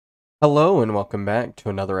Hello and welcome back to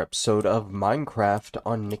another episode of Minecraft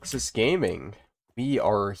on Nyxus Gaming. We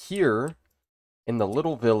are here in the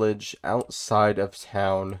little village outside of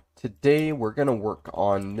town. Today we're going to work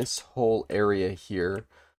on this whole area here.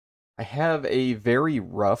 I have a very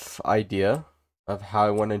rough idea of how I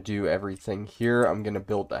want to do everything here. I'm going to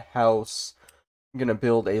build a house. I'm going to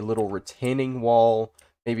build a little retaining wall,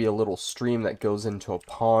 maybe a little stream that goes into a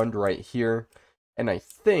pond right here. And I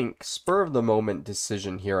think, spur of the moment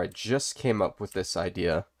decision here, I just came up with this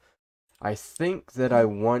idea. I think that I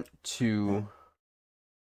want to...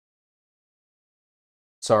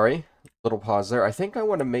 Sorry, little pause there. I think I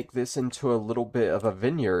want to make this into a little bit of a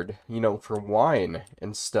vineyard, for wine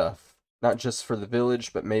and stuff. Not just for the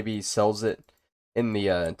village, but maybe he sells it in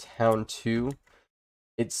the town too.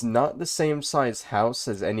 It's not the same size house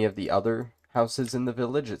as any of the other houses in the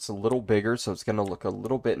village. It's a little bigger, so it's going to look a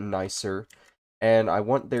little bit nicer. And I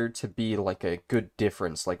want there to be like a good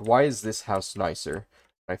difference. Like, why is this house nicer?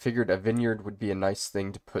 I figured a vineyard would be a nice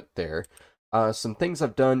thing to put there. Some things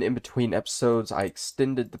I've done in between episodes. I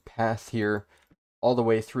extended the path here all the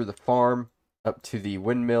way through the farm up to the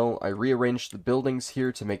windmill. I rearranged the buildings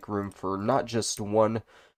here to make room for not just one,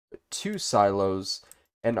 but two silos.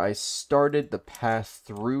 And I started the path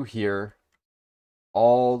through here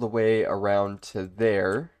all the way around to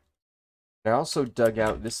there. I also dug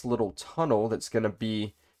out this little tunnel that's going to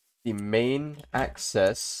be the main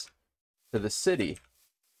access to the city.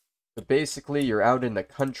 So basically, you're out in the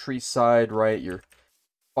countryside, right? You're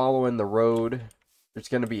following the road. There's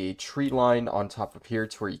going to be a tree line on top of here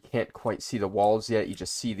to where you can't quite see the walls yet. You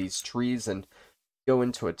just see these trees and go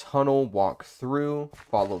into a tunnel, walk through,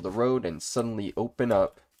 follow the road, and suddenly open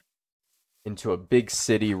up into a big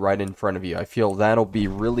city right in front of you. I feel that'll be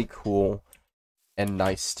really cool and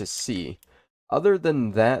nice to see. Other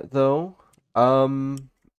than that, though,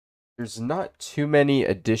 there's not too many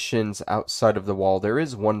additions outside of the wall. There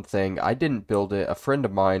is one thing. I didn't build it. A friend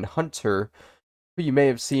of mine, Hunter, who you may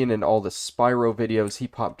have seen in all the Spyro videos, he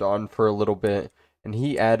popped on for a little bit, and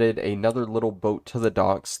he added another little boat to the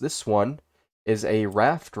docks. This one is a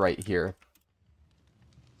raft right here.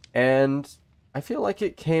 And I feel like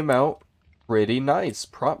it came out pretty nice.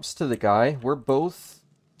 Props to the guy. We're both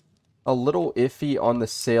a little iffy on the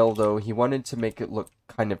sail, though. He wanted to make it look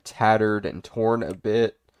kind of tattered and torn a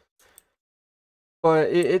bit. But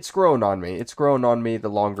it's grown on me. It's grown on me the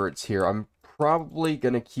longer it's here. I'm probably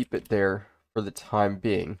going to keep it there for the time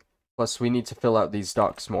being. Plus, we need to fill out these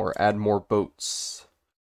docks more, add more boats.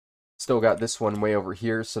 Still got this one way over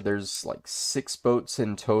here, so there's like 6 boats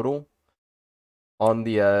in total on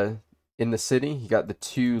the in the city. You got the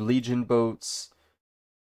 2 Legion boats,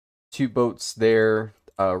 2 boats there,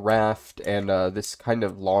 a raft, and this kind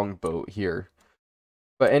of long boat here.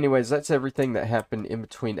 But anyways, that's everything that happened in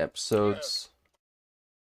between episodes.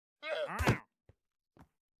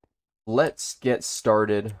 Let's get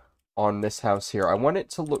started on this house here. I want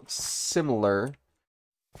it to look similar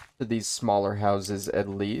to these smaller houses at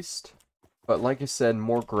least, but like I said,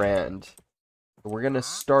 more grand. We're going to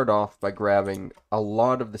start off by grabbing a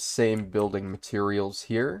lot of the same building materials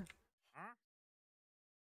here.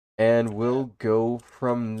 And we'll go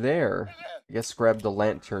from there. I guess grab the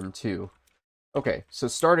lantern too. Okay, so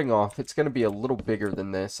starting off, it's going to be a little bigger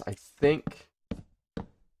than this. I think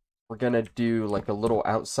we're going to do like a little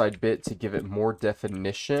outside bit to give it more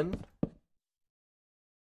definition.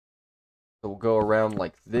 So we'll go around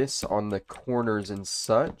like this on the corners and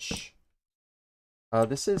such.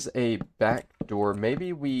 This is a back door.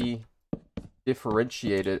 Maybe we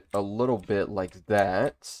differentiate it a little bit like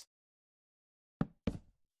that.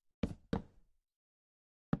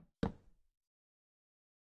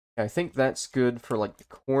 I think that's good for like the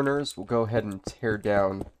corners. We'll go ahead and tear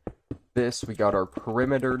down this. We got our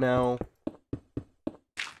perimeter now.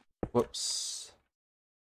 Whoops.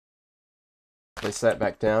 Place that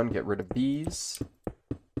back down. Get rid of these.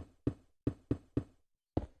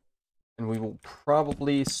 And we will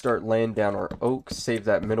probably start laying down our oak. Save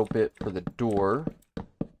that middle bit for the door.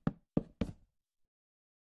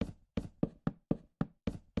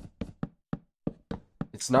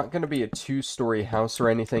 It's not going to be a 2-story house or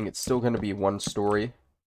anything. It's still going to be 1 story.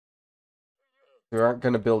 We aren't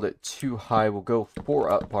going to build it too high. We'll go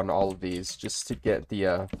 4 up on all of these just to get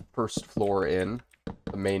the first floor in.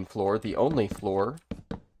 The main floor. The only floor.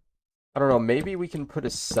 I don't know. Maybe we can put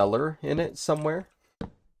a cellar in it somewhere.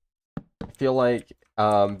 I feel like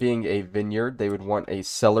being a vineyard, they would want a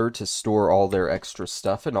cellar to store all their extra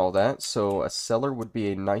stuff and all that. So a cellar would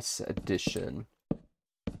be a nice addition.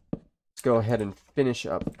 Let's go ahead and finish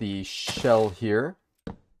up the shell here.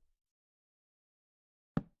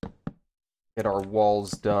 Get our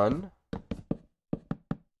walls done.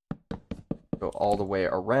 Go all the way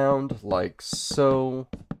around, like so.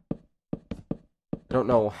 I don't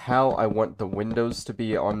know how I want the windows to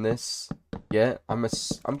be on this yet. I'm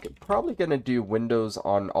probably going to do windows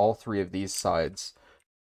on all three of these sides.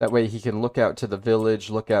 That way he can look out to the village,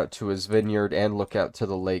 look out to his vineyard, and look out to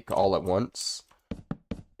the lake all at once.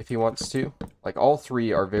 If he wants to. Like, all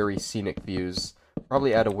three are very scenic views.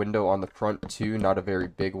 Probably add a window on the front too, not a very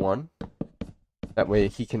big one. That way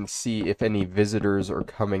he can see if any visitors are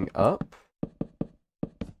coming up.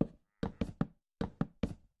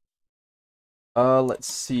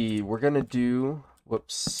 Let's see. We're gonna do,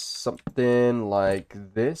 whoops, something like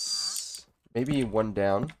this. Maybe one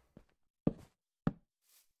down.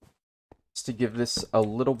 Just to give this a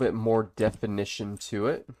little bit more definition to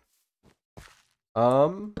it.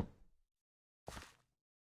 Do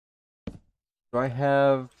I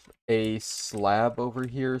have a slab over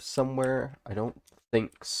here somewhere? I don't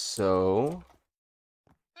think so.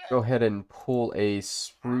 Go ahead and pull a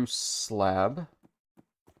spruce slab.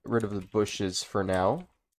 Get rid of the bushes for now.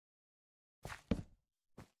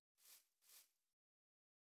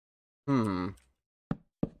 Can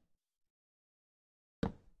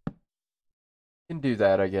do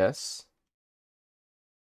that, I guess.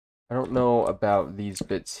 I don't know about these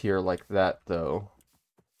bits here like that, though.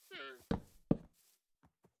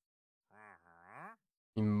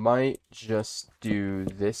 You might just do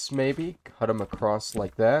this, maybe? Cut them across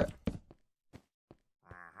like that.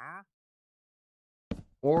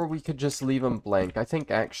 Or we could just leave them blank. I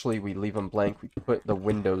think actually we leave them blank. We put the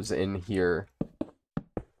windows in here.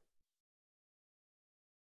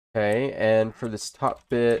 Okay, and for this top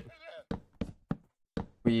bit,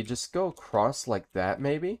 we just go across like that,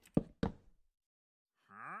 maybe?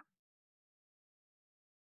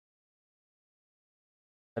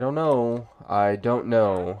 I don't know. I don't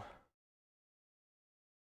know.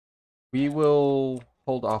 We will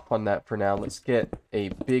hold off on that for now. Let's get a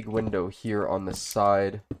big window here on the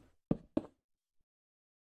side.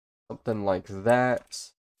 Something like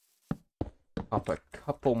that. Pop a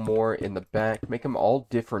couple more in the back. Make them all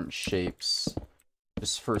different shapes.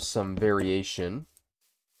 Just for some variation.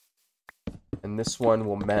 And this one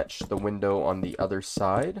will match the window on the other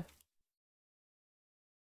side.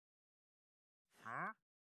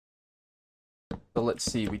 So let's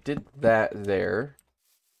see, we did that there.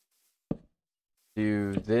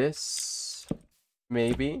 Do this,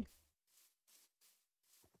 maybe?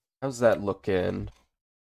 How's that looking?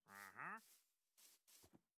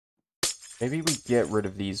 Maybe we get rid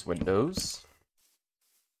of these windows.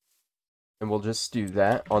 And we'll just do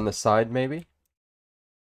that on the side, maybe?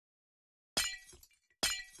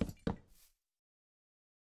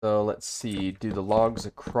 So let's see, do the logs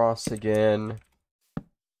across again.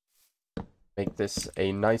 Make this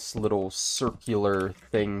a nice little circular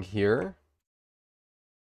thing here.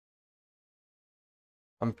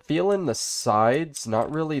 I'm feeling the sides,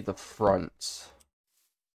 not really the front.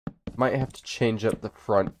 Might have to change up the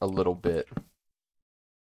front a little bit.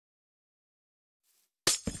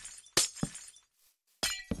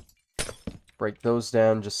 Break those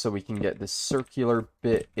down just so we can get this circular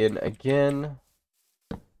bit in again.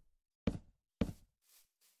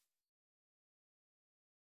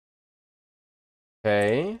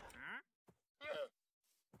 Okay.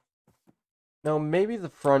 Now, maybe the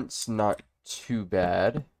front's not too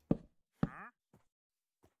bad.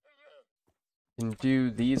 Can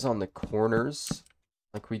do these on the corners,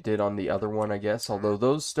 like we did on the other one, I guess. Although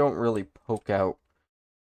those don't really poke out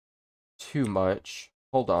too much.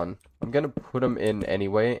 Hold on. I'm gonna put them in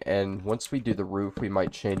anyway, and once we do the roof, we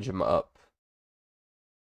might change them up.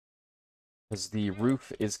 Because the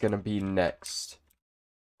roof is gonna be next.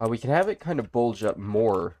 We can have it kind of bulge up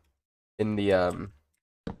more in the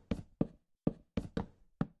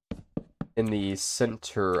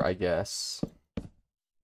center, I guess.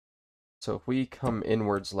 So if we come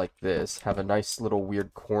inwards like this, have a nice little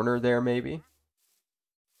weird corner there, maybe.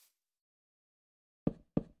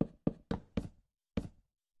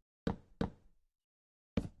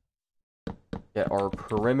 Get our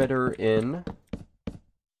perimeter in.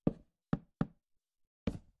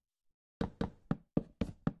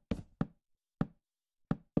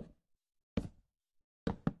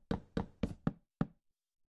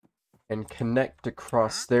 And connect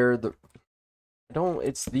across there.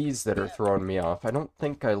 It's these that are throwing me off. I don't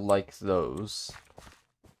think I like those.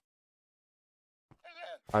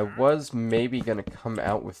 I was maybe gonna come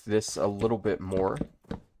out with this a little bit more.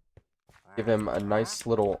 Give him a nice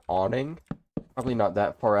little awning. Probably not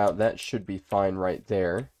that far out. That should be fine right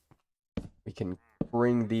there. We can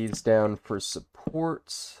bring these down for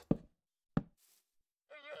support.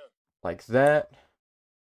 Like that.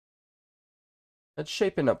 It's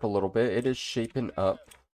shaping up a little bit. It is shaping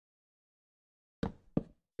up.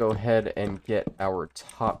 Go ahead and get our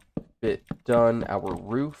top bit done, our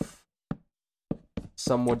roof,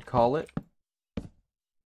 some would call it.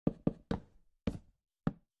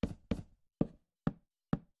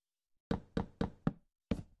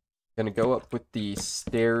 Gonna go up with the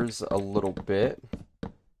stairs a little bit.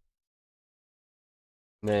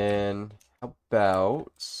 Then, how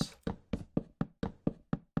about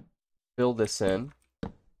fill this in.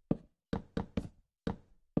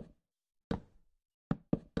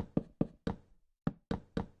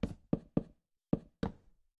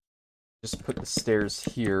 Just put the stairs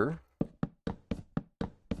here.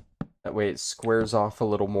 That way it squares off a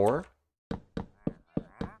little more.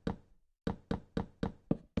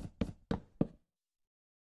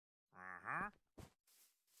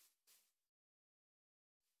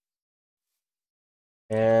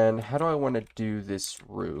 And how do I want to do this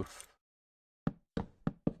roof?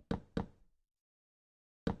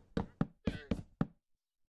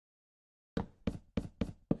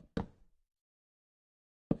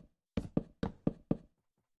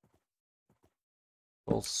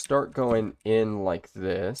 We'll start going in like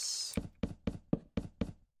this.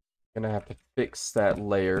 Gonna have to fix that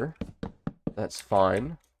layer. That's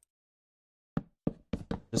fine.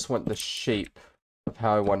 Just want the shape of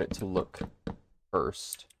how I want it to look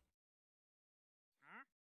first.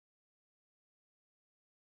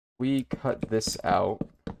 We cut this out.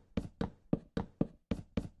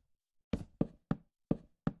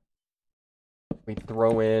 We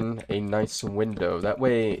throw in a nice window. That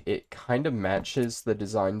way it kind of matches the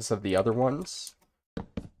designs of the other ones.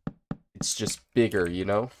 It's just bigger, you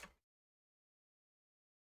know?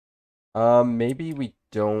 Maybe we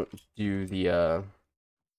don't do the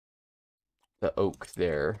oak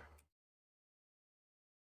there.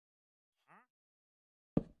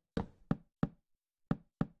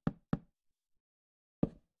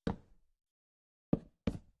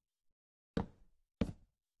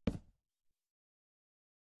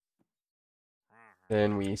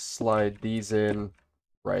 Then we slide these in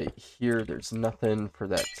right here. There's nothing for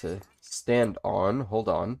that to stand on. Hold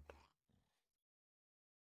on.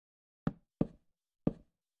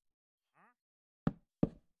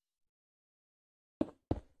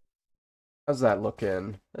 How's that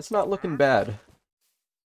looking? That's not looking bad. I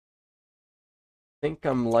think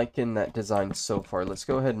I'm liking that design so far. Let's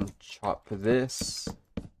go ahead and chop this.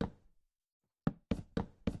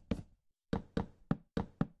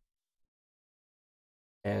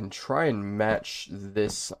 And try and match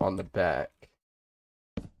this on the back.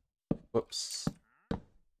 Whoops.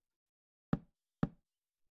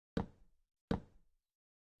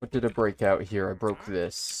 What did I break out here? I broke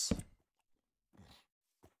this.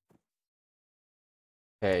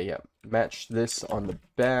 Okay, yeah. Match this on the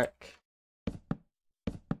back.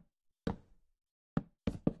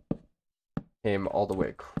 Came all the way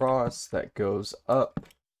across. That goes up.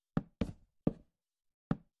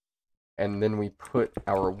 And then we put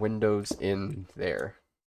our windows in there.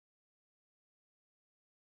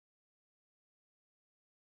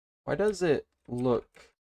 Why does it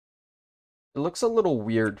look... It looks a little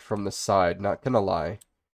weird from the side, not gonna lie.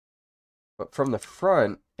 But from the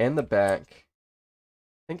front and the back,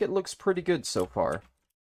 I think it looks pretty good so far. In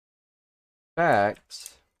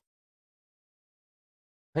fact,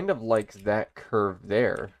 kind of like that curve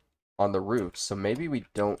there on the roof, so maybe we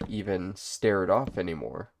don't even stare it off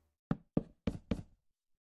anymore.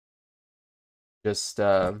 Just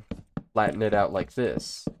flatten it out like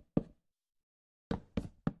this.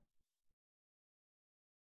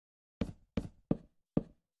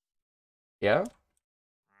 Yeah?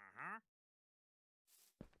 I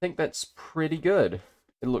think that's pretty good.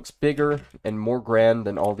 It looks bigger and more grand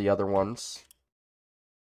than all the other ones.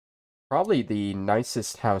 Probably the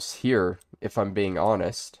nicest house here, if I'm being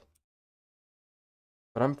honest.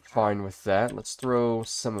 But I'm fine with that. Let's throw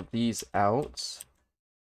some of these out.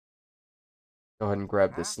 Go ahead and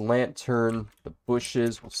grab this lantern, the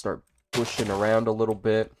bushes. We'll start bushing around a little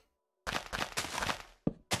bit.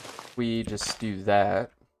 We just do that.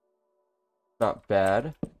 Not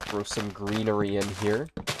bad. Throw some greenery in here.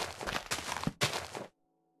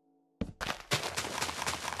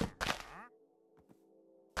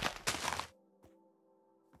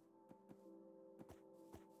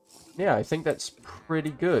 Yeah, I think that's pretty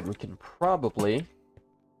good. We can probably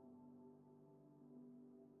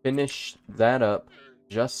finish that up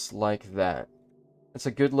just like that. That's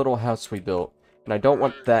a good little house we built. And I don't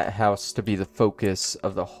want that house to be the focus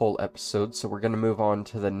of the whole episode, so we're going to move on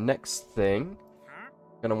to the next thing.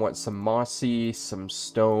 Gonna want some mossy, some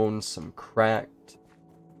stone, some cracked.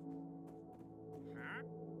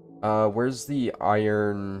 Where's the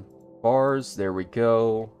iron bars? There we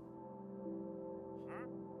go.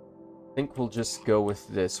 I think we'll just go with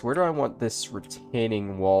this. Where do I want this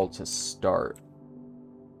retaining wall to start?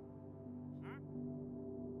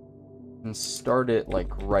 And start it like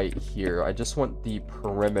right here. I just want the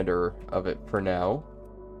perimeter of it for now.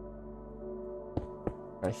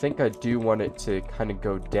 I think I do want it to kind of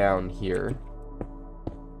go down here.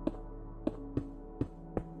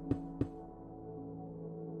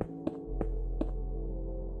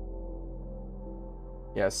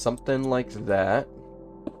 Yeah, something like that.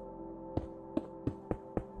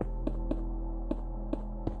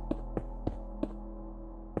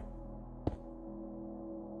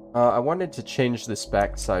 I wanted to change this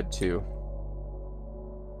backside too.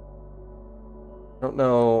 I don't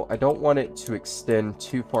know, I don't want it to extend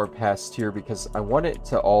too far past here because I want it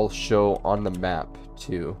to all show on the map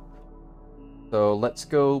too. So let's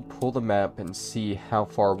go pull the map and see how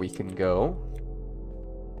far we can go.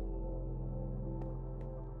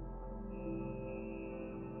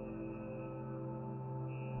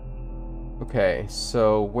 Okay,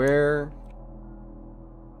 so where...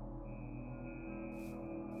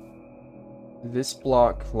 this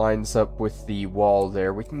block lines up with the wall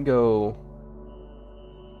there. We can go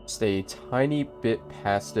just a tiny bit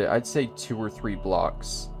past it. I'd say 2 or 3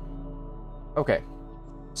 blocks. Okay,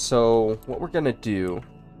 so what we're gonna do,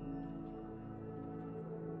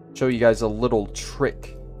 show you guys a little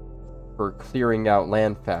trick for clearing out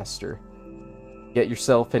land faster. Get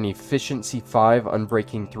yourself an Efficiency 5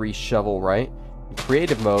 Unbreaking 3 shovel, right? In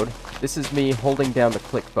creative mode, this is me holding down the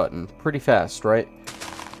click button. Pretty fast, right?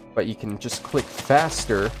 But you can just click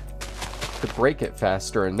faster to break it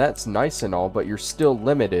faster, and that's nice and all, but you're still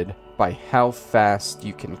limited by how fast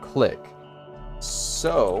you can click.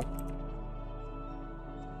 So,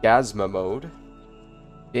 Gasma mode,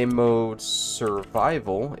 game mode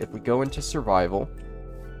survival. If we go into survival,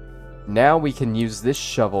 now we can use this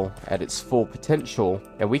shovel at its full potential,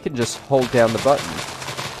 and we can just hold down the button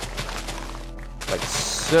like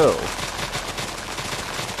so.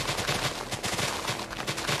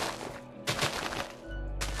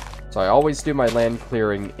 So I always do my land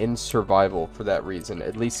clearing in survival for that reason.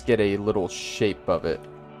 At least get a little shape of it.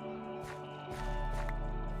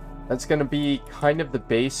 That's going to be kind of the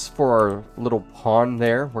base for our little pond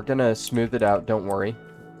there. We're going to smooth it out, don't worry.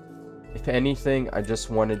 If anything, I just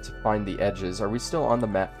wanted to find the edges. Are we still on the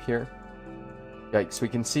map here? Yikes, we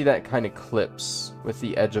can see that kind of clips with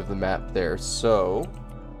the edge of the map there. So,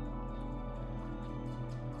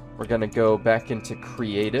 we're going to go back into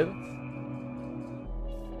creative.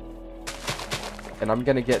 And I'm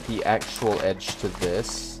going to get the actual edge to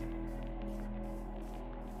this.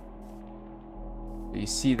 You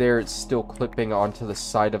see there, it's still clipping onto the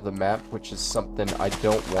side of the map, which is something I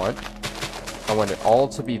don't want. I want it all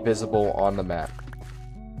to be visible on the map.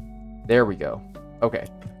 There we go. Okay.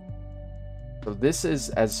 So this is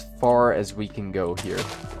as far as we can go here.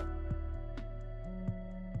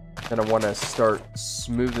 Then I want to start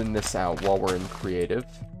smoothing this out while we're in creative.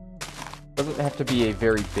 Doesn't have to be a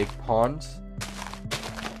very big pond.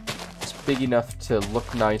 Big enough to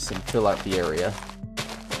look nice and fill out the area.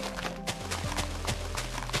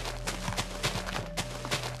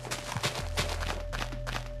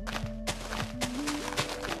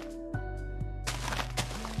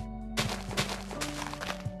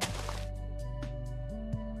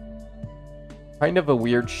 Kind of a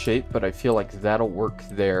weird shape, but I feel like that'll work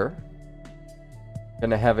there.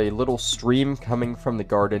 Gonna have a little stream coming from the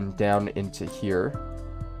garden down into here.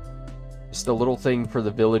 Just a little thing for the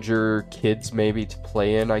villager kids maybe to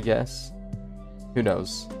play in, I guess. Who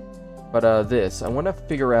knows? But I want to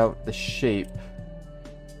figure out the shape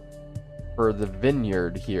for the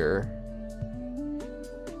vineyard here.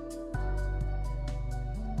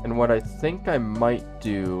 And what I think I might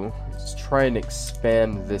do is try and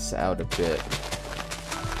expand this out a bit.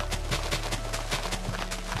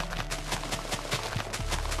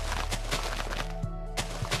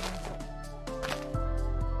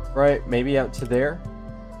 Right, maybe out to there.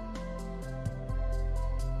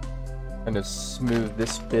 Kind of smooth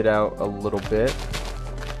this bit out a little bit.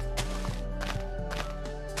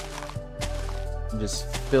 And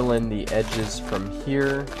just fill in the edges from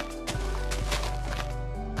here.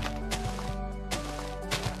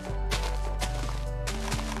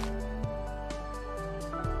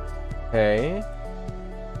 Okay.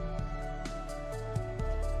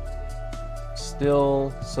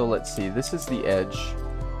 Still, so let's see, this is the edge.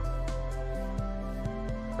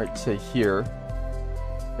 Right to here.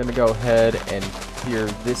 I'm gonna go ahead and clear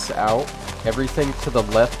this out. Everything to the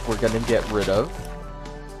left we're gonna get rid of.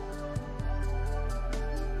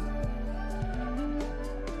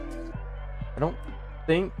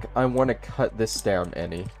 think I want to cut this down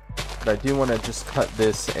any. But I do want to just cut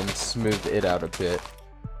this and smooth it out a bit.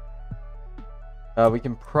 We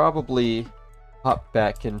can probably hop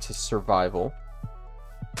back into survival.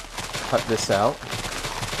 Cut this out.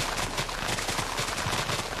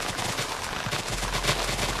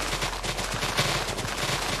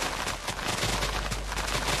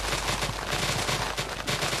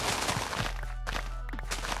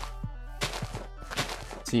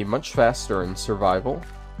 See, much faster in survival.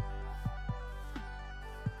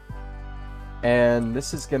 And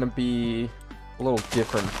this is going to be a little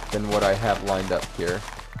different than what I have lined up here.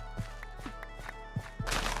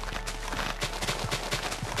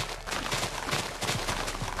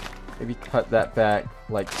 Maybe cut that back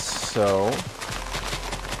like so.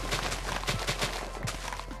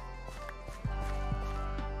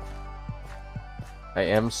 I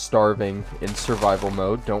am starving in survival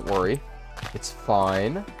mode, don't worry. It's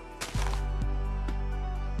fine.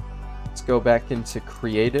 Let's go back into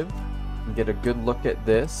creative and get a good look at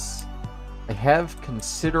this. I have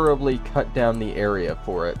considerably cut down the area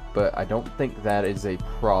for it, but I don't think that is a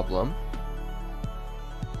problem.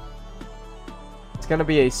 It's going to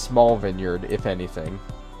be a small vineyard, if anything.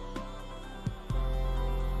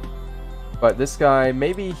 But this guy,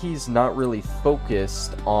 maybe he's not really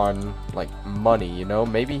focused on, like, money, you know?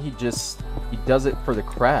 Maybe he does it for the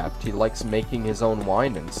craft. He likes making his own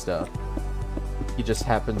wine and stuff. He just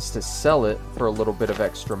happens to sell it for a little bit of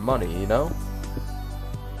extra money, you know?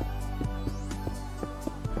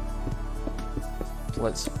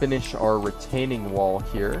 Let's finish our retaining wall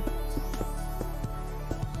here.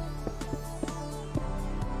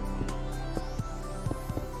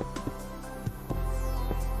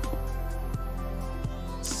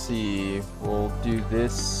 See, we'll do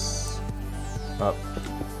this up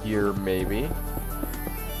here maybe.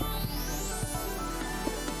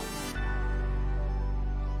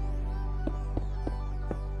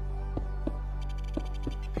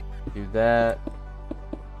 Do that.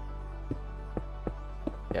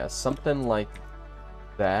 Yeah, something like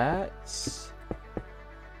that.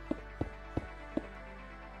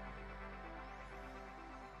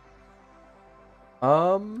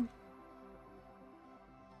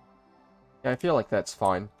 Yeah, I feel like that's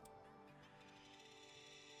fine.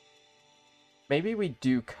 Maybe we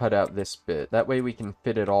do cut out this bit. That way we can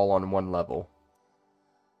fit it all on one level.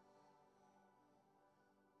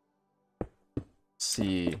 Let's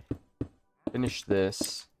see. Finish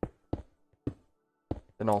this.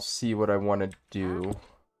 Then I'll see what I want to do.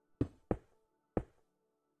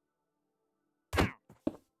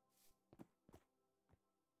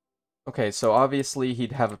 Okay, so obviously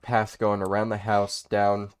he'd have a path going around the house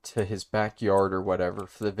down to his backyard or whatever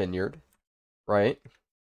for the vineyard, right?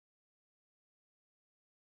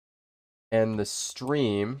 And the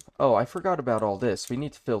stream... Oh, I forgot about all this. We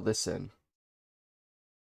need to fill this in.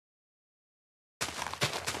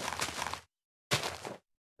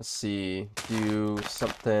 Let's see. Do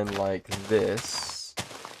something like this.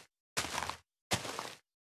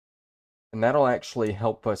 And that'll actually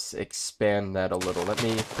help us expand that a little. Let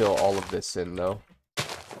me fill all of this in, though.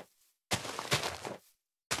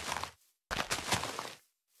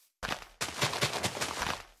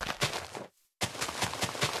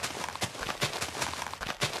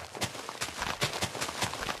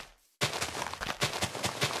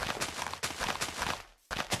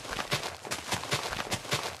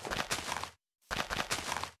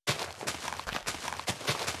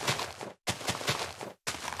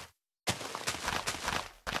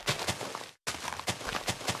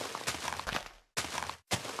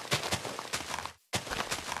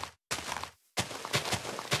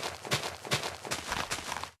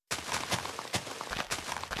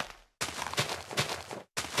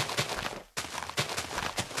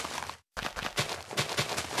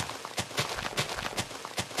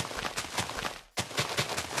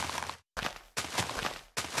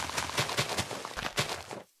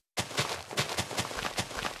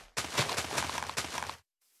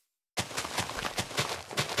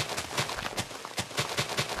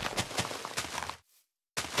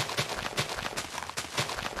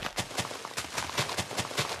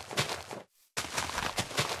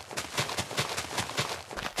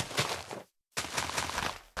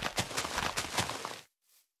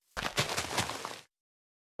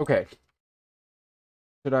 Okay.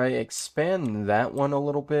 Should I expand that one a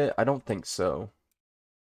little bit? I don't think so.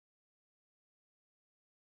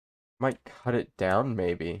 Might cut it down,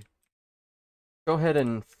 maybe. Go ahead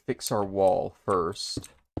and fix our wall first.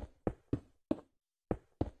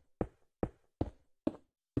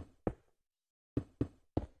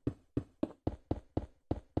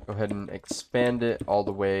 Go ahead and expand it all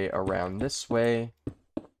the way around this way.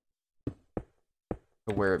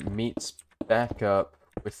 to where it meets back up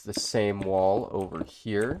with the same wall over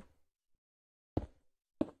here.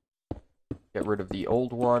 Get rid of the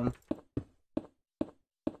old one.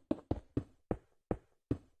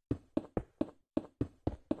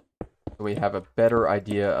 So we have a better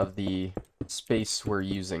idea of the space we're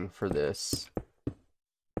using for this.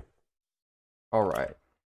 Alright.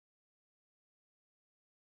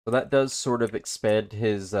 So that does sort of expand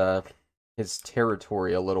his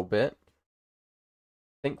territory a little bit.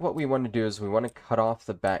 I think what we want to do is we want to cut off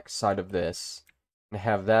the back side of this and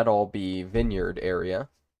have that all be vineyard area.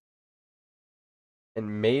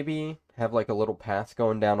 And maybe have like a little path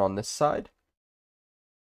going down on this side.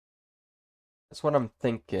 That's what I'm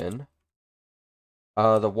thinking.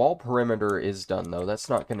 The wall perimeter is done though. That's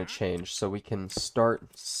not going to change. So we can start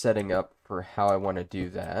setting up for how I want to do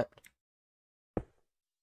that.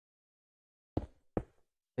 I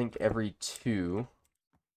think every 2.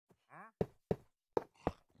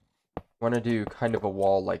 Want to do kind of a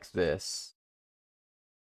wall like this.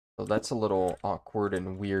 So that's a little awkward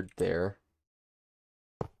and weird there.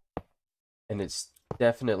 And it's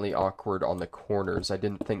definitely awkward on the corners. I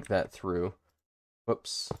didn't think that through.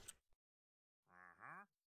 Whoops.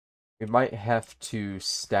 We might have to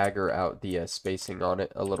stagger out the spacing on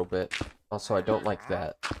it a little bit. Also, I don't like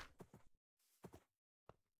that.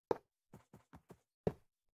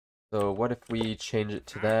 So what if we change it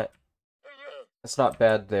to that? That's not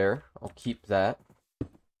bad there. I'll keep that.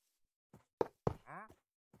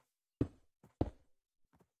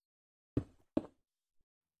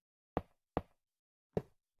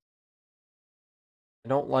 I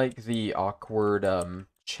don't like the awkward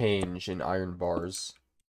change in iron bars.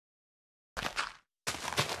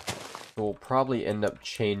 So we'll probably end up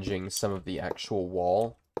changing some of the actual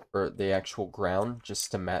wall, or the actual ground, just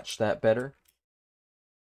to match that better.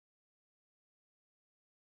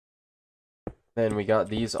 Then we got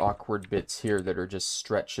these awkward bits here that are just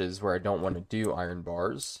stretches where I don't want to do iron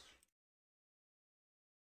bars.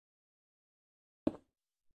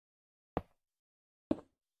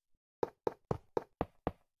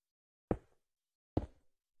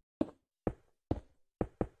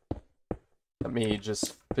 Let me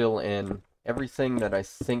just fill in everything that I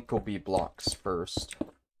think will be blocks first.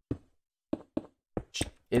 Which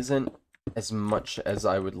isn't as much as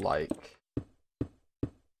I would like.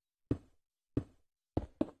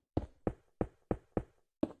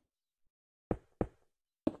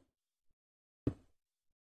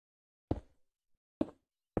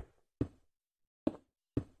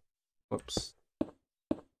 Whoops.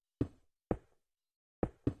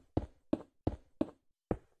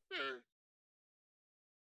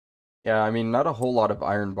 Yeah, I mean, not a whole lot of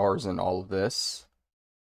iron bars in all of this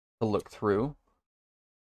to look through.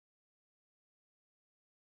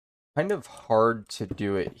 Kind of hard to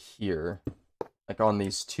do it here, like on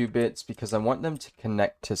these 2 bits, because I want them to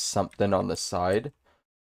connect to something on the side.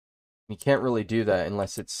 You can't really do that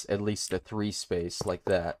unless it's at least a 3 space like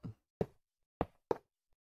that.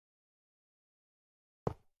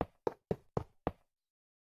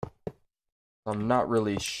 I'm not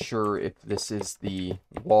really sure if this is the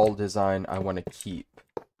wall design I want to keep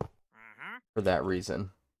for that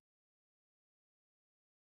reason.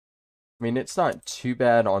 I mean, it's not too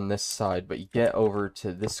bad on this side, but you get over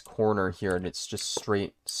to this corner here and it's just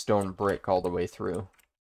straight stone brick all the way through.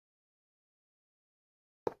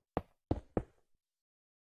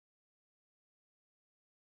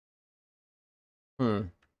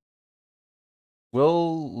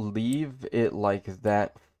 We'll leave it like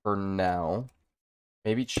that for now.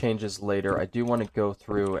 Maybe changes later. I do want to go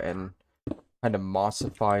through and kind of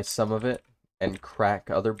mossify some of it and crack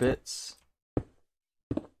other bits.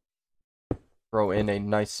 Throw in a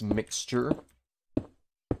nice mixture.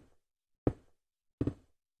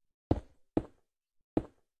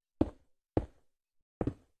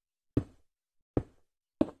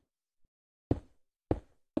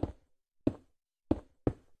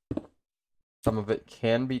 Some of it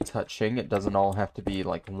can be touching. It doesn't all have to be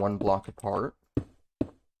like 1 block apart.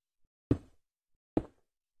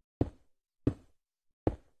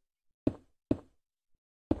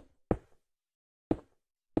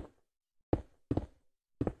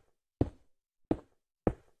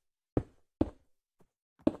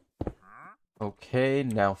 Okay,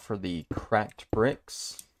 now for the cracked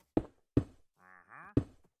bricks.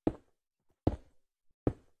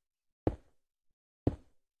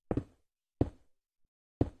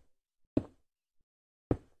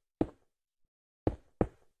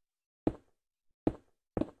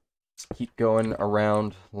 Just keep going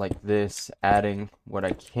around like this, adding what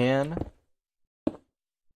I can.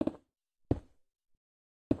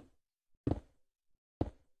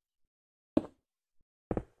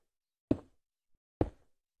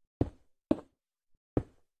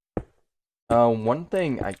 One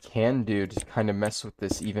thing I can do to kind of mess with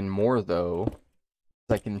this even more, though,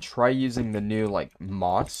 is I can try using the new, like,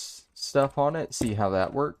 moss stuff on it, see how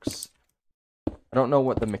that works. I don't know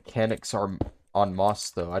what the mechanics are on moss,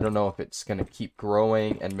 though. I don't know if it's going to keep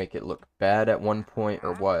growing and make it look bad at one point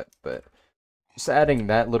or what, but just adding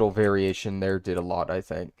that little variation there did a lot, I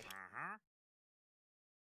think.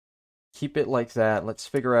 Keep it like that. Let's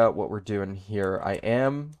figure out what we're doing here. I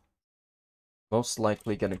am most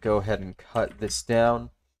likely going to go ahead and cut this down.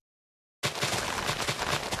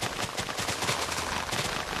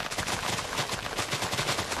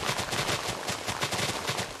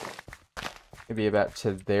 Maybe about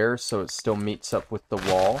to there, so it still meets up with the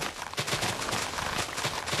wall.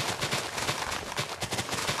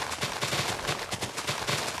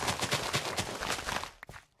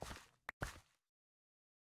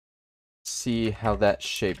 See how that's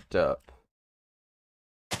shaped up.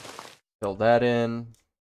 Fill that in.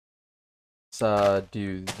 Let's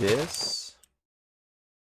do this.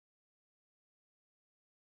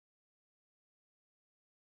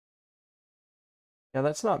 Yeah,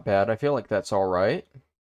 that's not bad. I feel like that's alright.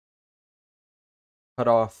 Cut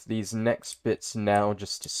off these next bits now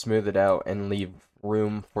just to smooth it out and leave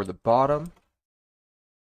room for the bottom.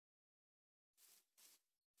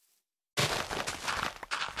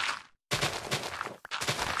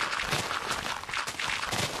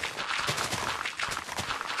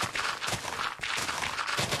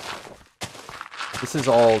 This is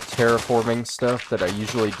all terraforming stuff that I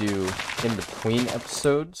usually do in between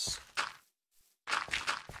episodes.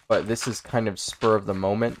 But this is kind of spur of the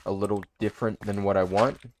moment, a little different than what I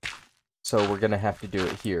want. So we're going to have to do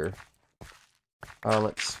it here.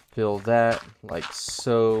 Let's fill that like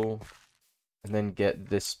so. And then get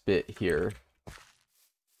this bit here.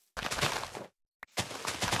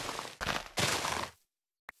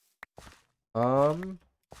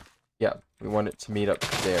 Yeah, we want it to meet up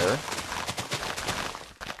there.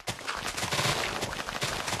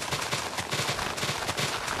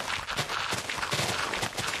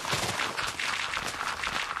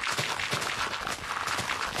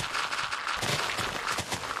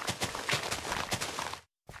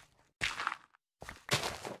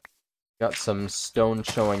 Got some stone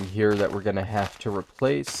showing here that we're gonna have to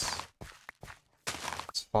replace.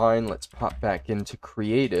 It's fine, let's pop back into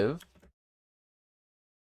creative.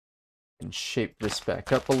 And shape this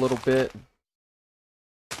back up a little bit.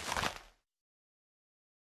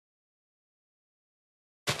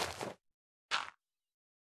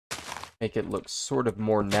 Make it look sort of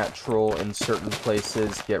more natural in certain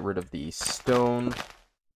places. Get rid of the stone.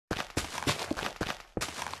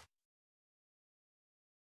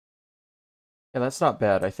 Yeah, that's not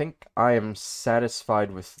bad. I think I am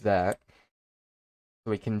satisfied with that.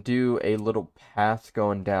 So we can do a little path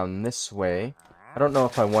going down this way. I don't know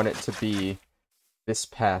if I want it to be this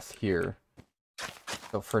path here.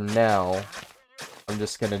 So for now, I'm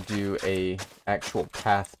just gonna do a actual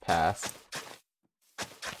path.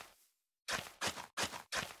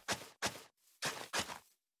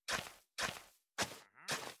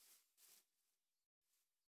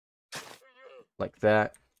 Like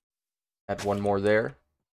that. Add one more there.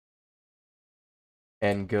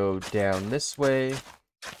 And go down this way.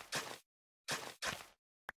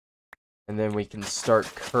 And then we can start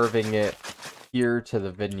curving it here to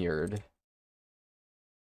the vineyard.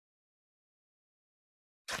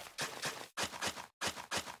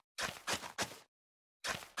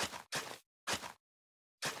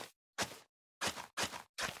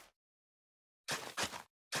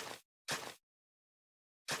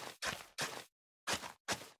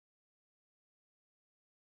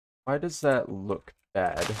 Why does that look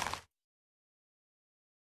bad?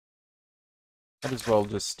 Might as well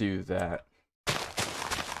just do that.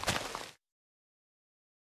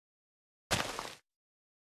 I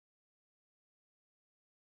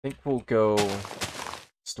think we'll go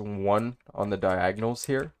just one on the diagonals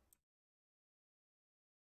here.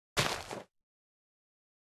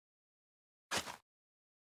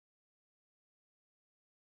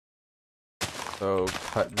 So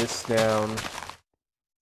cut this down.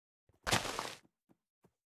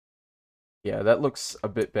 Yeah, that looks a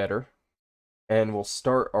bit better. And we'll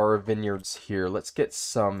start our vineyards here. Let's get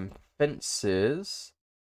some fences.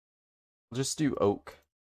 We'll just do oak.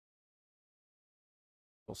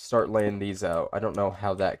 We'll start laying these out. I don't know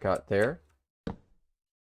how that got there.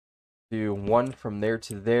 Do one from there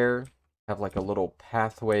to there. Have like a little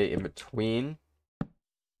pathway in between.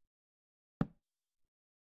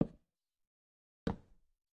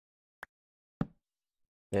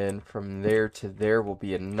 Then from there to there will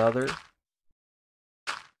be another.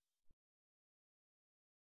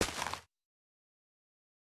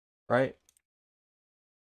 Right?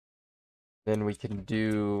 Then we can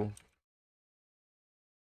do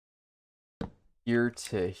here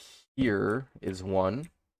to here is 1.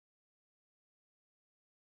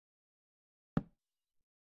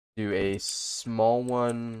 Do a small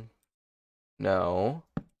one. No.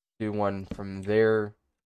 Do one from there.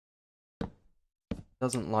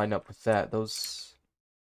 Doesn't line up with that. Those.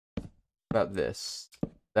 About this.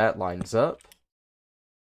 That lines up.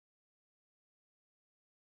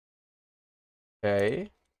 Okay.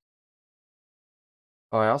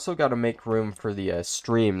 Oh, I also got to make room for the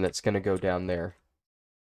stream that's going to go down there.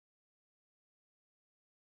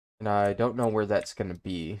 And I don't know where that's going to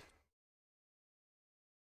be.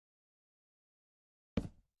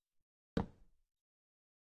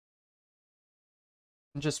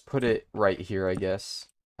 Just put it right here, I guess.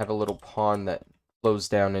 Have a little pond that flows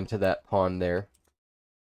down into that pond there.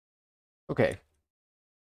 Okay.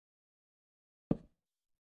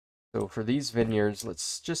 So for these vineyards,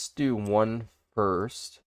 let's just do one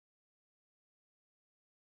first.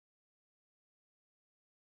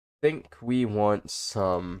 I think we want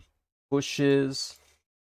some bushes,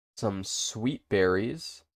 some sweet berries.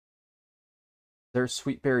 Is there a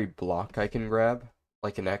sweet berry block I can grab?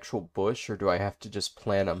 Like an actual bush, or do I have to just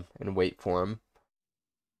plant them and wait for them?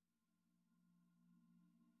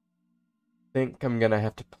 I think I'm gonna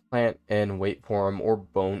have to plant and wait for them, or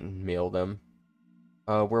bone meal them.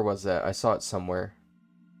 Where was that? I saw it somewhere.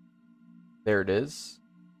 There it is.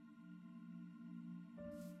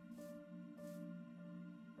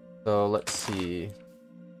 So let's see.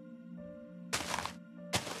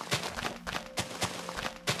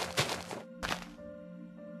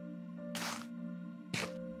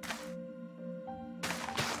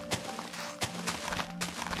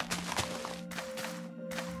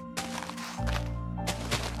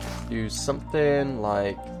 Do something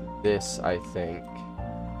like this, I think.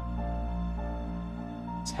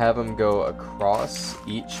 Let's have them go across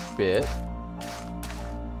each bit.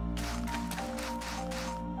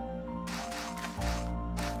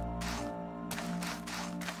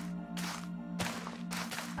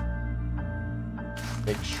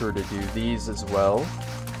 Make sure to do these as well.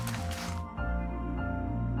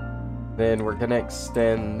 Then we're gonna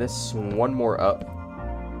extend this one more up.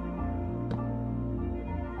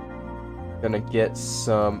 Gonna get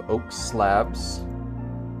some oak slabs.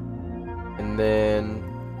 And then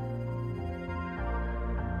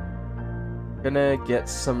gonna get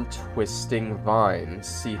some twisting vines.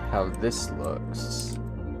 See how this looks.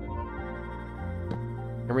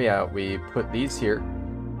 Hear me out. We put these here.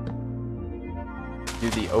 Do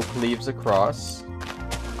the oak leaves across.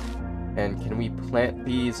 And can we plant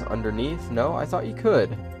these underneath? No, I thought you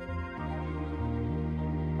could.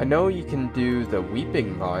 I know you can do the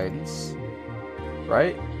weeping vines,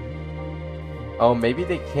 right? Oh, maybe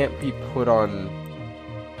they can't be put on...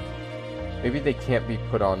 Maybe they can't be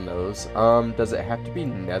put on those. Does it have to be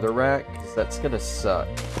netherrack? 'Cause that's gonna suck.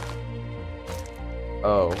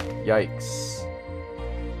 Oh, yikes.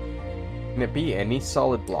 Can it be any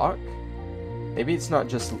solid block? Maybe it's not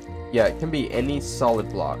just... Yeah, it can be any solid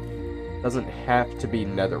block. Doesn't have to be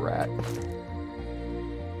netherrack.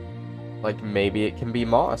 Like, maybe it can be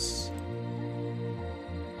moss.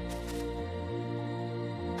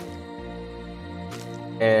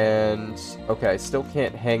 And... Okay, I still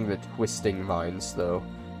can't hang the twisting vines, though.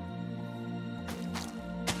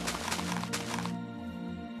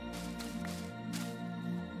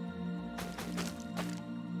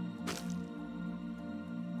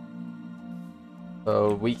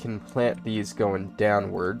 So we can plant these going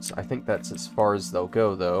downwards. I think that's as far as they'll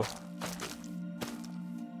go, though.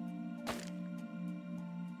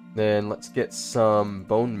 Then let's get some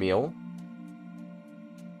bone meal.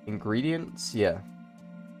 Ingredients? Yeah.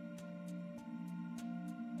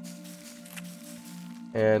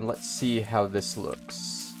 And let's see how this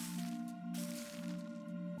looks.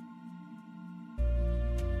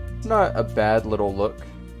 It's not a bad little look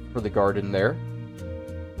for the garden there.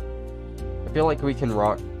 I feel like we can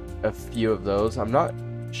rock a few of those. I'm not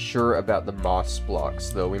sure about the moss blocks,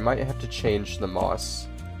 though. We might have to change the moss.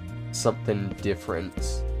 Something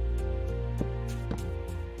different.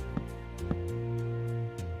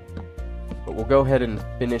 But we'll go ahead and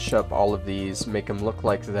finish up all of these, make them look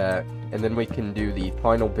like that, and then we can do the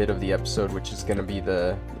final bit of the episode, which is going to be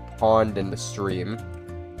the pond and the stream.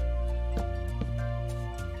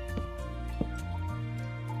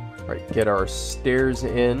 Alright, get our stairs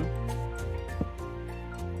in.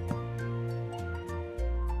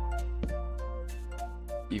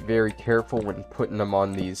 Be very careful when putting them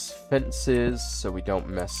on these fences so we don't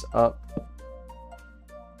mess up.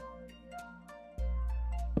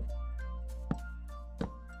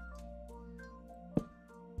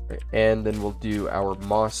 And then we'll do our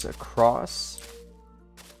moss across.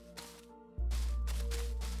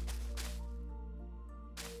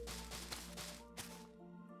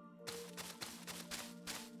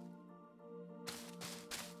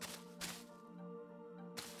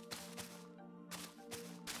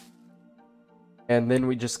 And then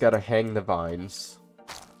we just gotta hang the vines.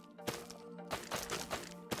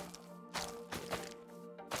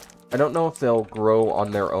 I don't know if they'll grow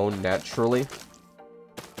on their own naturally.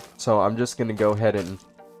 So I'm just gonna go ahead and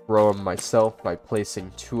grow them myself by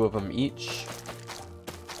placing 2 of them each.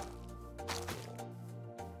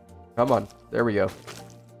 Come on, there we go.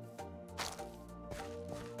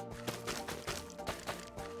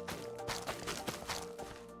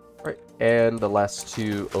 Alright, and the last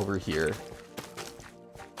 2 over here.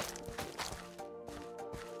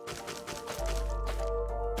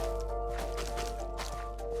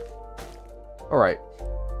 Alright,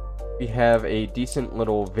 we have a decent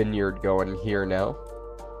little vineyard going here now.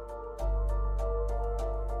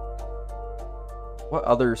 What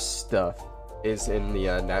other stuff is in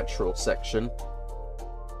the natural section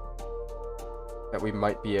that we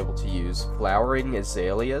might be able to use? Flowering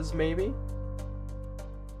azaleas, maybe?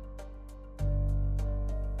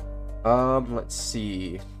 Let's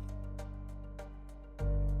see.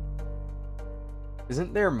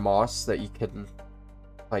 Isn't there moss that you can,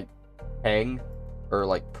 like, hang or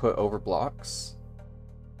like put over blocks?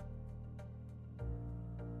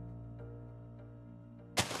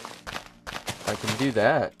 I can do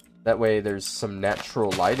that. That way there's some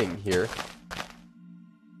natural lighting here.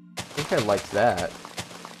 I think I like that.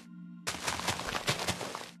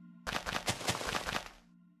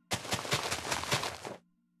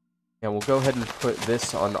 And we'll go ahead and put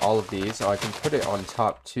this on all of these. Oh, I can put it on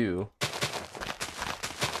top too.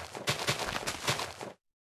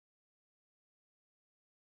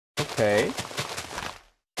 Okay.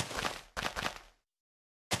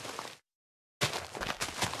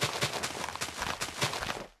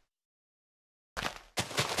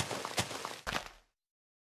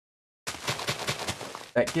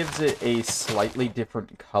 That gives it a slightly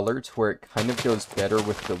different color to where it kind of goes better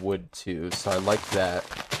with the wood too, so I like that.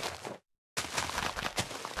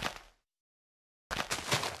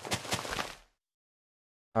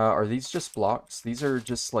 Are these just blocks? These are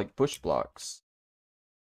just like bush blocks.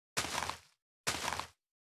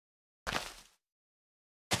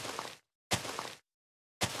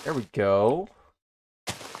 There we go.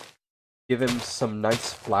 Give him some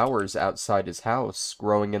nice flowers outside his house,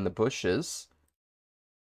 growing in the bushes.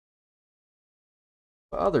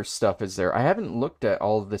 What other stuff is there? I haven't looked at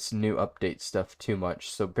all of this new update stuff too much,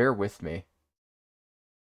 so bear with me.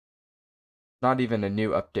 Not even a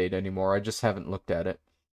new update anymore, I just haven't looked at it.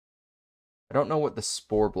 I don't know what the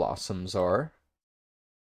spore blossoms are.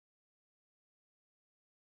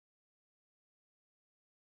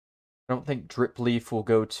 I don't think drip leaf will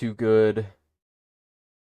go too good.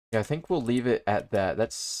 Yeah, I think we'll leave it at that.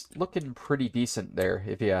 That's looking pretty decent there,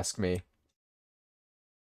 if you ask me.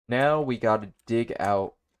 Now we gotta dig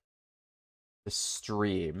out the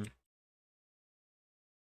stream.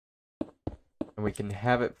 And we can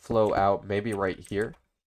have it flow out maybe right here.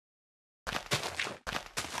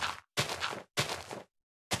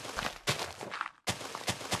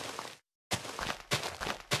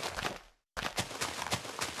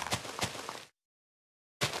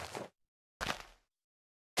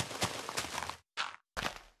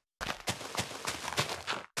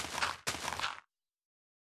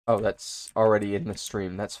 Oh, that's already in the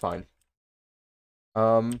stream. That's fine.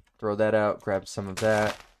 Throw that out, grab some of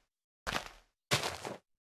that.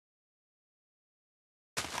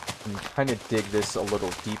 And kind of dig this a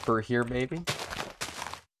little deeper here, maybe.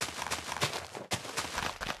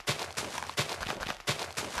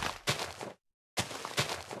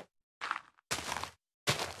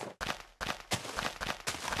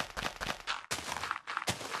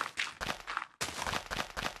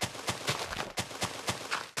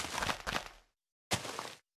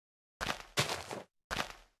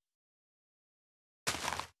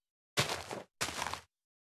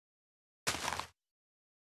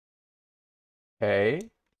 Okay.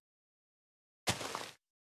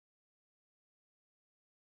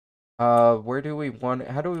 Where do we want it?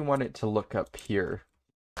 How do we want it to look up here?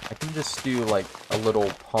 I can just do like a little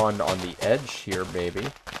pond on the edge here, maybe.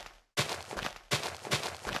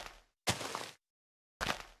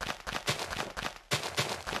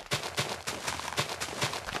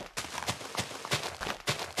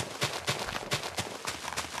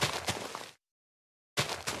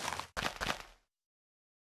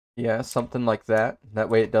 Yeah, something like that. That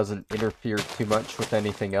way it doesn't interfere too much with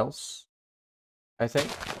anything else, I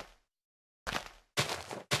think.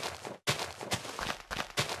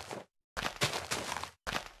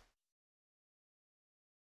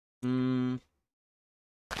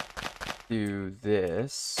 do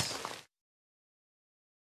this.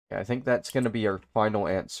 Yeah, I think that's going to be our final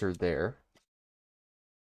answer there.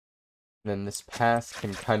 And then this path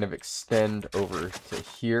can kind of extend over to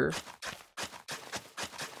here.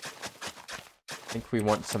 I think we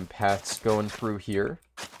want some paths going through here.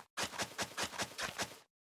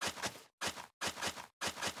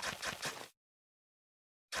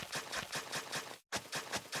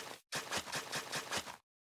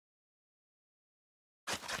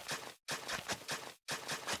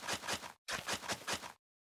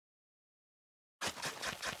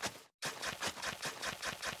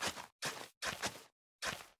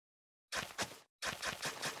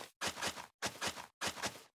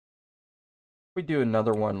 We do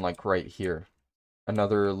another one like right here.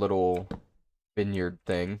 Another little vineyard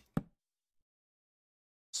thing.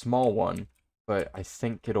 Small one, but I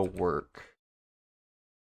think it'll work.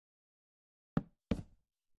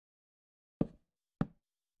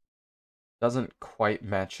 Doesn't quite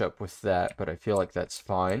match up with that, but I feel like that's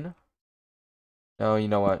fine. No, you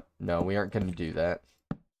know what? No, we aren't going to do that.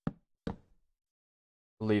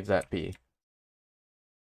 Leave that be.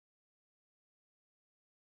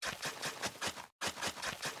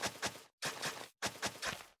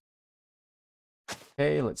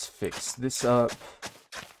 Okay, let's fix this up.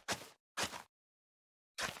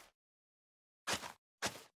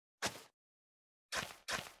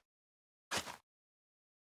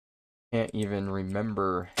 Can't even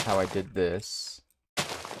remember how I did this.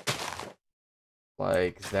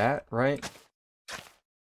 Like that, right?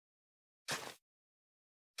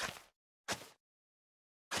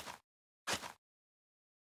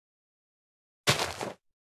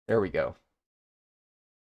 There we go.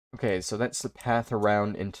 Okay, so that's the path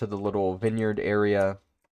around into the little vineyard area.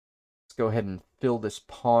 Let's go ahead and fill this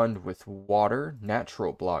pond with water.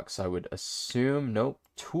 Natural blocks, I would assume. Nope.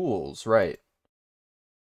 Tools, right.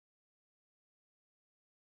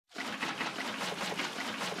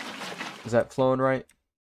 Is that flowing right?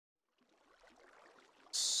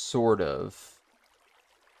 Sort of.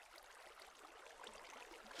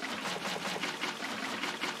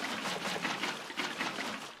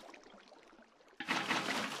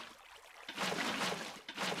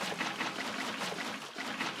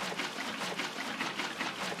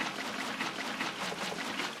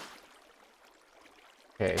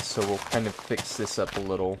 Okay, so we'll kind of fix this up a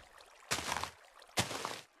little.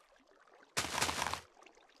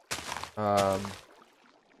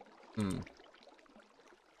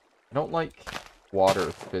 I don't like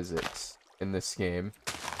water physics in this game.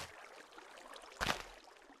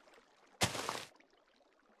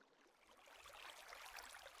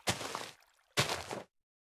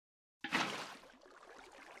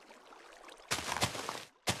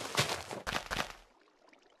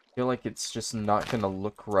 I feel like it's just not gonna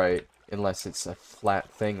look right unless it's a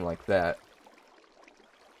flat thing like that.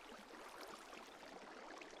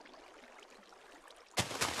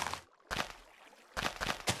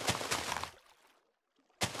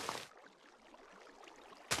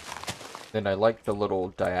 Then I like the little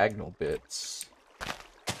diagonal bits.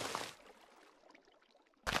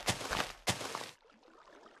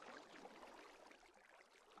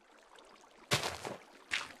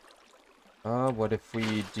 What if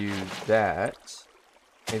we do that?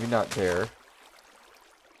 Maybe not there.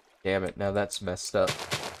 Damn it, now that's messed up.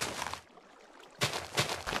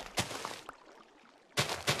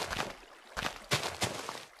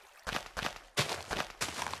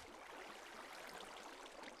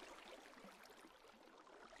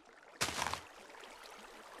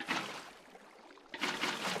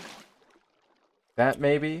 That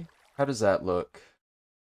maybe? How does that look?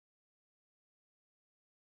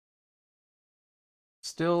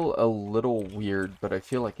 Still a little weird, but I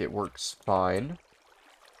feel like it works fine.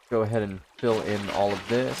 Go ahead and fill in all of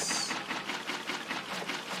this.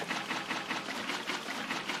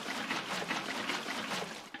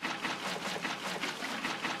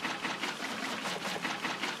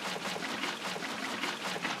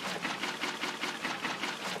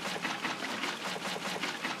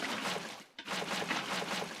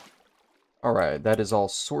 Alright, that is all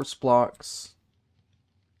source blocks.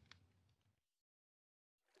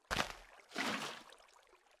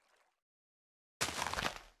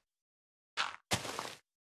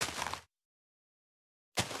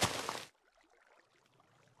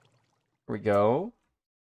 Here we go.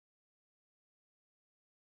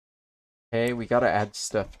 Okay, we gotta add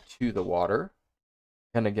stuff to the water.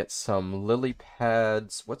 Gonna get some lily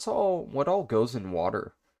pads. What all goes in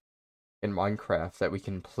water in Minecraft that we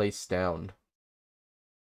can place down?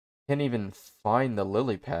 Can't even find the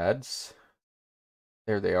lily pads.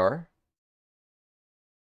 There they are.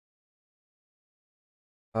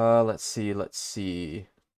 Let's see, let's see.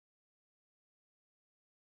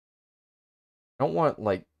 I don't want,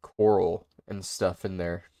 like, coral and stuff in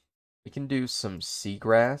there. We can do some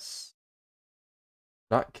seagrass.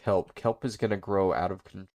 Not kelp. Kelp is gonna grow out of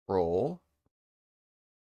control.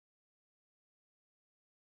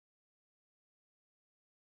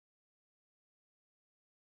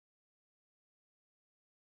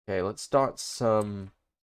 Okay, let's dot some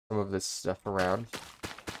of this stuff around.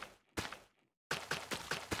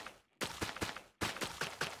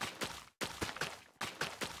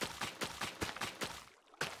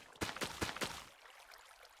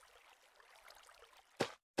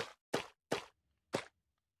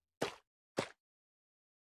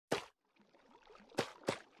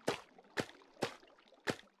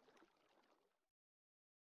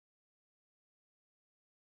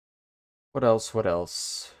 What else? What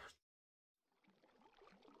else?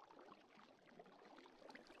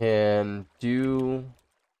 And do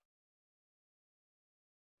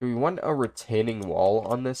we want a retaining wall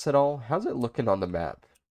on this at all? How's it looking on the map?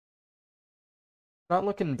 Not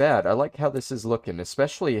looking bad. I like how this is looking,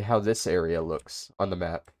 especially how this area looks on the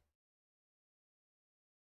map.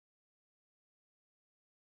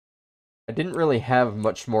 I didn't really have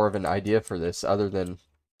much more of an idea for this other than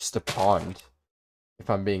just a pond, if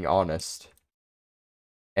I'm being honest.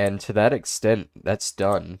 And to that extent, that's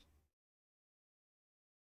done.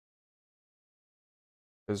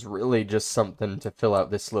 It was really just something to fill out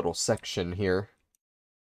this little section here.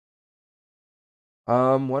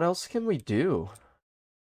 What else can we do?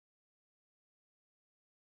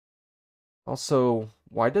 Also,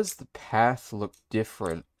 why does the path look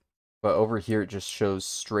different, but over here it just shows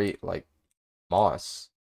straight, like, moss?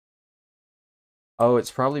 Oh,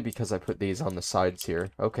 it's probably because I put these on the sides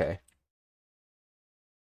here. Okay.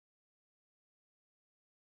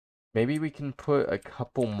 Maybe we can put a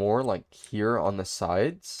couple more, like, here on the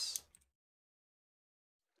sides?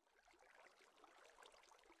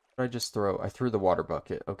 What did I just throw? I threw the water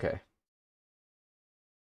bucket. Okay.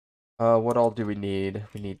 What all do we need?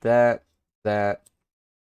 We need that, that,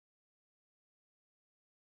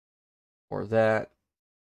 or that,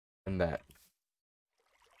 and that.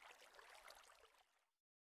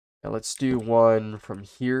 Now let's do one from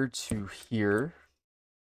here to here.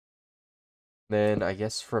 Then I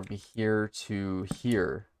guess from here to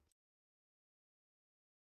here.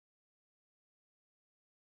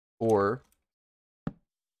 Or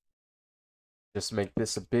just make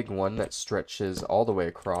this a big one that stretches all the way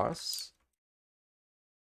across.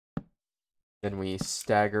 Then we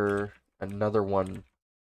stagger another one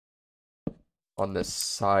on this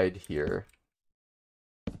side here.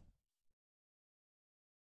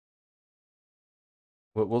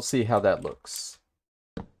 We'll see how that looks.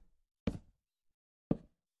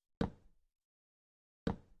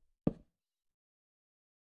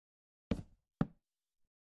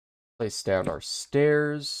 Place down our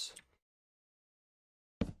stairs.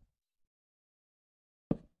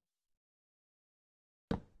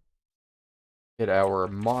 Get our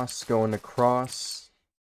moss going across.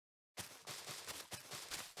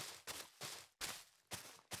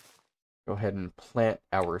 Go ahead and plant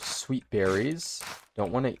our sweet berries.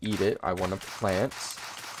 Don't want to eat it, I want to plant.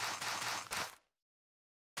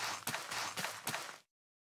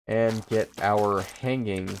 And get our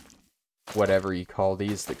hanging, whatever you call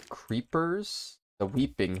these, the creepers? The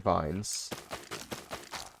weeping vines.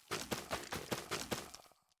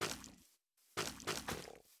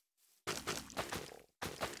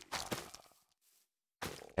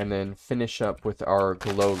 And then finish up with our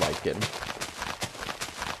glow lichen.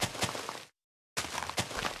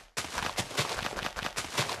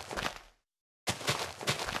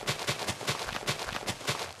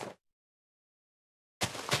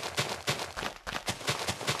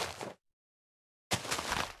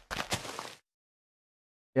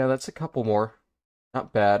 Yeah, that's a couple more.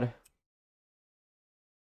 Not bad.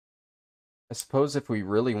 I suppose if we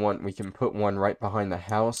really want, we can put one right behind the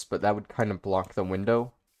house, but that would kind of block the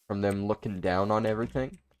window from them looking down on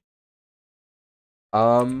everything.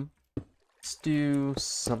 Let's do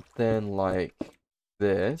something like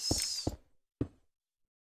this.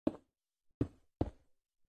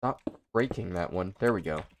 Stop breaking that one. There we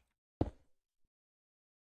go.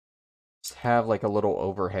 Just have like a little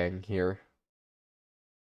overhang here.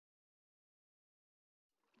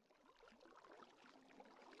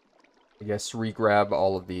 I guess re-grab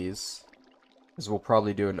all of these, because we'll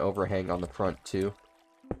probably do an overhang on the front too.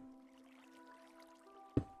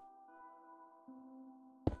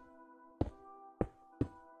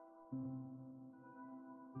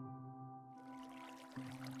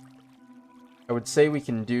 I would say we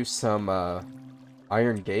can do some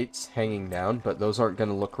iron gates hanging down, but those aren't going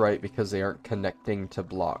to look right because they aren't connecting to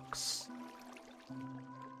blocks.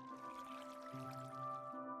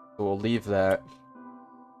 So we'll leave that.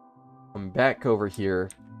 Come back over here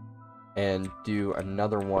and do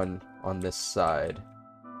another one on this side.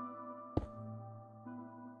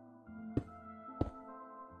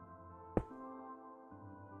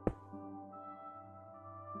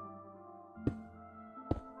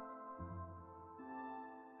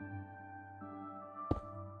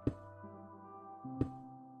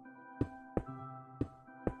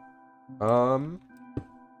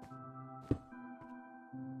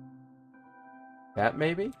 That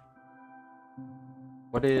maybe?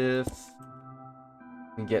 What if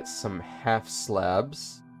we can get some half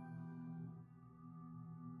slabs?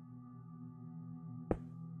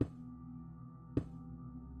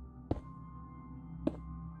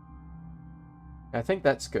 I think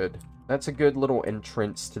that's good. That's a good little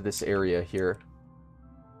entrance to this area here.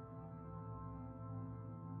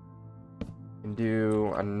 Can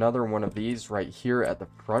do another one of these right here at the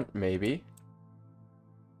front, maybe.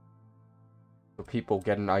 So people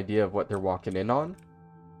get an idea of what they're walking in on.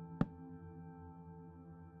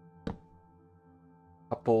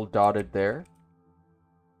 Couple dotted there.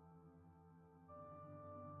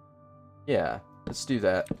 Yeah, let's do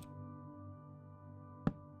that.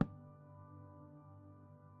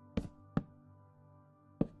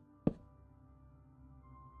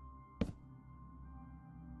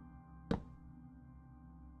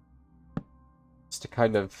 To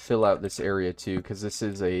kind of fill out this area too, because this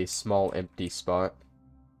is a small empty spot.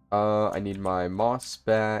 I need my moss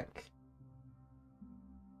back.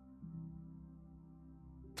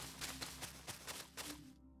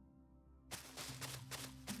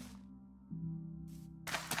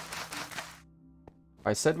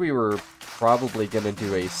 I said we were probably gonna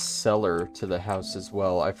do a cellar to the house as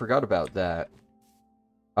well. I forgot about that.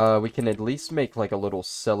 We can at least make like a little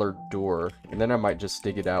cellar door, and then I might just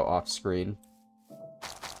dig it out off screen.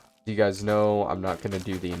 You guys know I'm not going to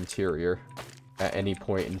do the interior at any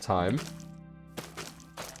point in time.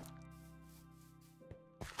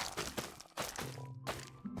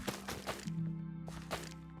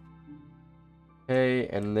 Okay,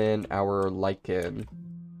 and then our lichen.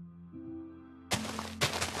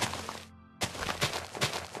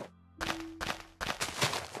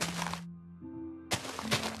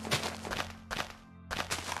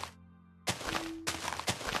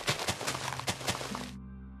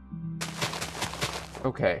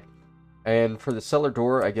 Okay, and for the cellar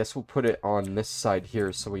door, I guess we'll put it on this side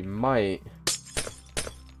here, so we might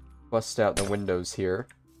bust out the windows here.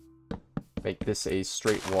 Make this a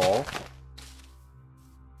straight wall.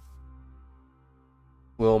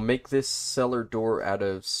 We'll make this cellar door out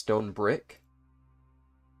of stone brick.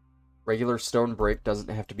 Regular stone brick doesn't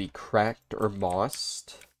have to be cracked or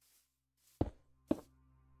mossed.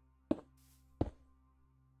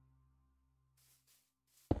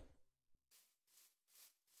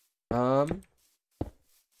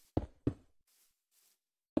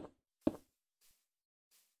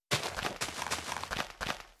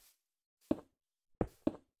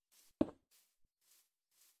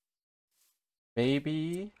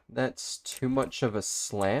 Maybe that's too much of a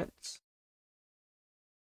slant.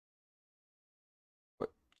 What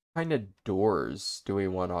kind of doors do we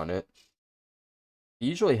want on it? You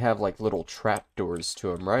usually have like little trap doors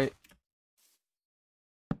to them, right?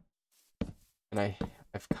 And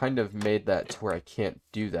I've kind of made that to where I can't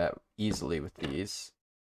do that easily with these.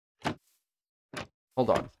 Hold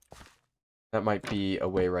on. That might be a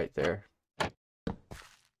way right there.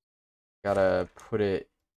 Gotta put it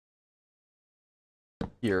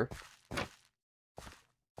here.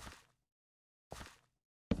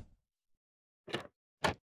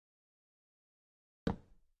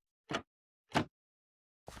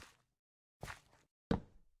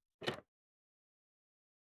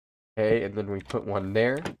 Okay, and then we put one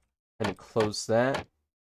there, and close that.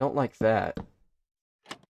 Don't like that.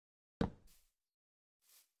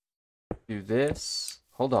 Do this.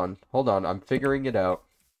 Hold on, I'm figuring it out.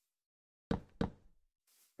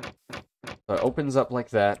 So it opens up like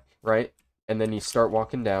that, right? And then you start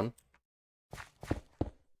walking down.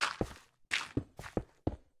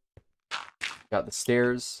 Got the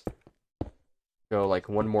stairs. Go like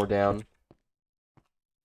one more down.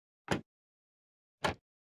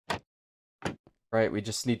 Right, we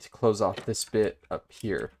just need to close off this bit up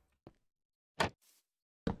here.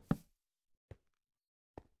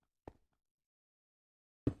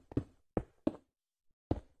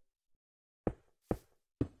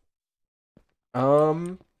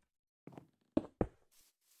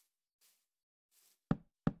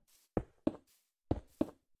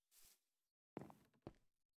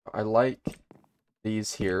 I like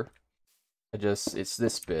these here. It's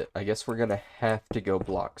this bit. I guess we're gonna have to go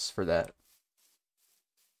blocks for that.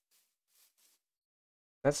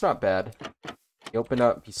 That's not bad. You open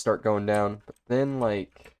up, you start going down, but then,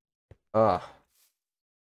 like, I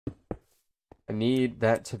need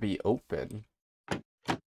that to be open.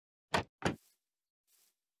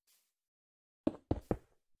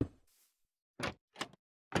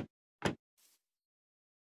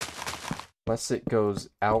 Unless it goes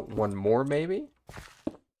out one more, maybe?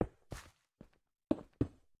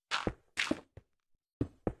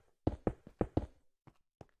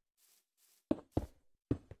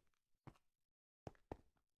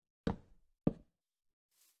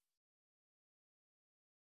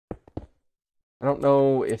 I don't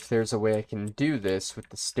know if there's a way I can do this with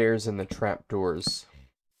the stairs and the trapdoors.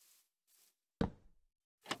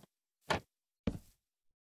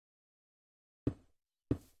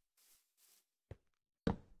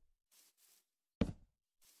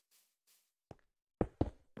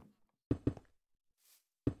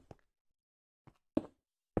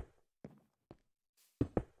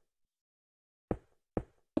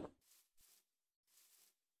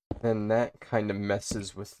 And that kind of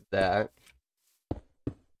messes with that.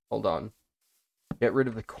 Hold on. Get rid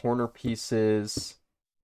of the corner pieces.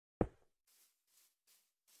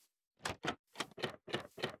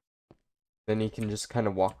 Then you can just kind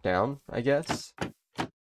of walk down, I guess.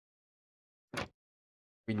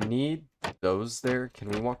 We need those there. Can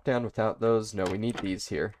we walk down without those? No, we need these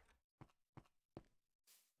here.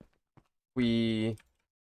 We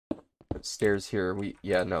put stairs here.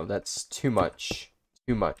 Yeah, no, that's too much.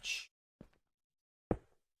 Too much.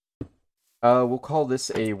 We'll call this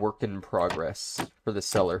a work in progress for the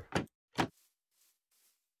cellar.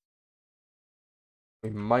 We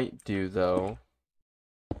might do, though.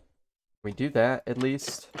 We do that, at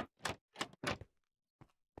least.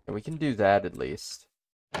 And we can do that, at least.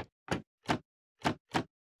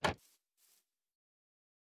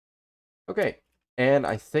 Okay, and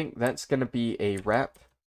I think that's gonna be a wrap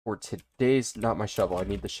for today's... Not my shovel, I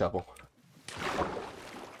need the shovel.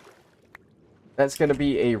 That's gonna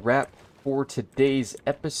be a wrap for today's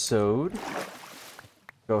episode.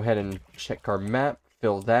 Go ahead and check our map,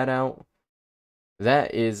 fill that out.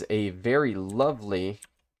 That is a very lovely,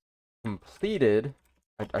 completed...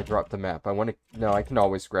 I dropped the map. No, I can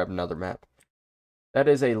always grab another map. That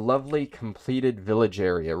is a lovely, completed village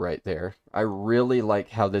area right there. I really like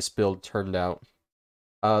how this build turned out.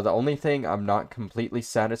 The only thing I'm not completely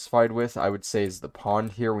satisfied with, I would say, is the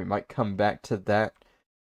pond here. We might come back to that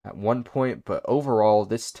at one point, but overall,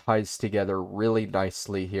 this ties together really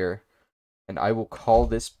nicely here. And I will call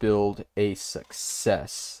this build a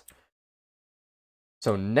success.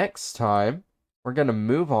 So next time, we're going to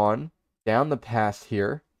move on down the path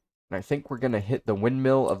here. And I think we're going to hit the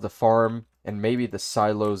windmill of the farm and maybe the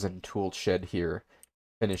silos and tool shed here.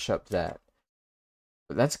 Finish up that.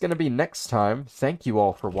 But that's going to be next time. Thank you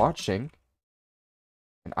all for watching.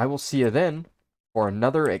 And I will see you then for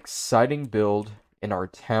another exciting build in our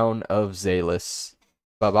town of Zalus.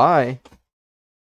 Bye-bye.